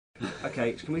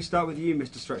Okay, can we start with you,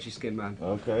 Mr. Stretchy Skin Man?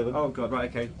 Okay then. Oh God, right,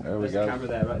 okay. There we There's go. the camera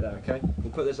there, right there, okay?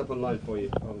 We'll put this up online for you.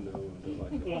 Oh no, I don't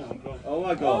like it. Oh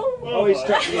my God. Oh, he's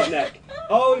stretching his neck.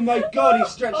 Oh my God, he's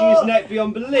stretching his neck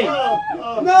beyond belief. No,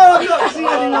 I've not seen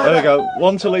anything like There we that. go.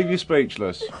 One to leave you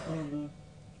speechless.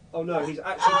 Oh no, he's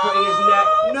actually putting his neck.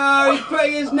 No, he's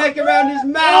putting his neck around his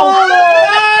mouth.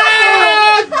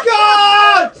 Oh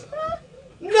God!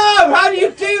 No, how do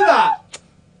you do that?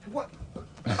 What?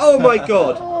 Oh my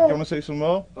God. You want to see some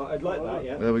more? Oh, I'd like that,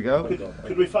 yeah. There we go.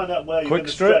 Could we find out where you're Quick going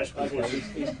to strip. stretch? Okay,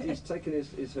 he's taken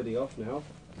his hoodie off now.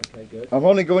 Okay, good. I'm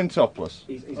only going topless.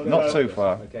 He's Not too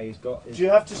far. Okay, he's got. His... Do you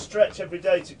have to stretch every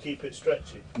day to keep it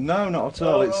stretchy? No, not at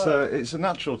all. Oh, It's right. it's a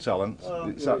natural talent. Oh,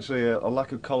 It's good. actually a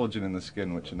lack of collagen in the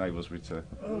skin which enables me to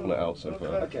pull it out so far.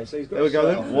 Okay, so he's got. There we go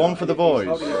his then. shirt One off. for the He's boys.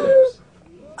 holding his lips.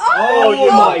 Oh,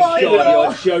 Oh my God,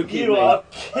 you're joking You me. are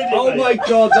kidding Oh me. my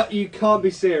God, that you can't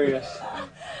be serious.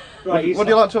 Right, he's Would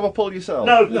you like to have a pull yourself?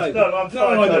 No, No, I'm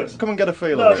fine. no, No, no. come and get a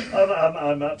feel No, of it.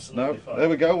 I'm No, absolutely fine. there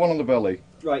we go. One on the belly.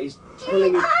 Right, he's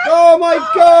pulling his. Oh my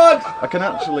God! I can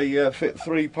actually fit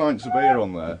 3 pints of beer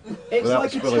on there. It's without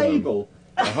like a spilling them. table.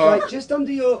 Uh-huh. Right, just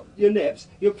under your nips.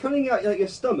 You're pulling out like your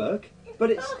stomach, but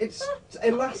it's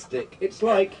elastic. It's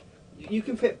like you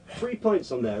can fit 3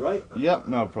 pints on there, right? Yep,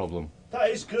 no problem. That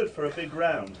is good for a big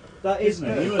round. That is Isn't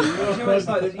it? good. You Do you know what it's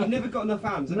like? You've never got enough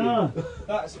hands, have No. you?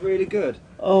 That's really good.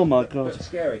 Oh my But God.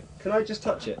 scary. Can I just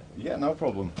touch it? Yeah, no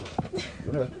problem.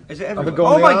 Is it Have a everywhere? go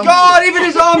on Oh the my arm. God! Even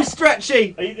his arm's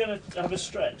stretchy. Are you going to have a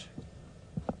stretch?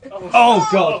 Oh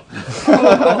God.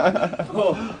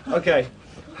 Oh, okay.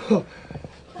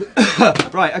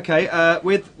 Right. Okay.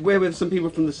 We're with some people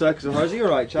from the Circus of Horrors. Are you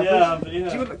alright, Chappers? Yeah, Do you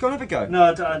want, go and have a go? No,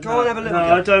 I don't. Go on, have a little no,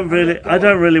 go. I don't really. Go I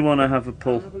don't on. really want to have a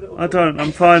pull. Have a little I go. don't.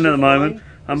 I'm fine at the It's moment.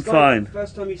 I'm It's like fine. the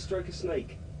first time you stroke a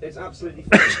snake. It's absolutely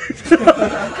fine.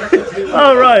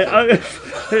 Oh right.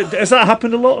 Has that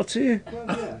happened a lot to you? Well,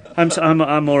 yeah.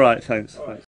 I'm all right. Thanks. All right.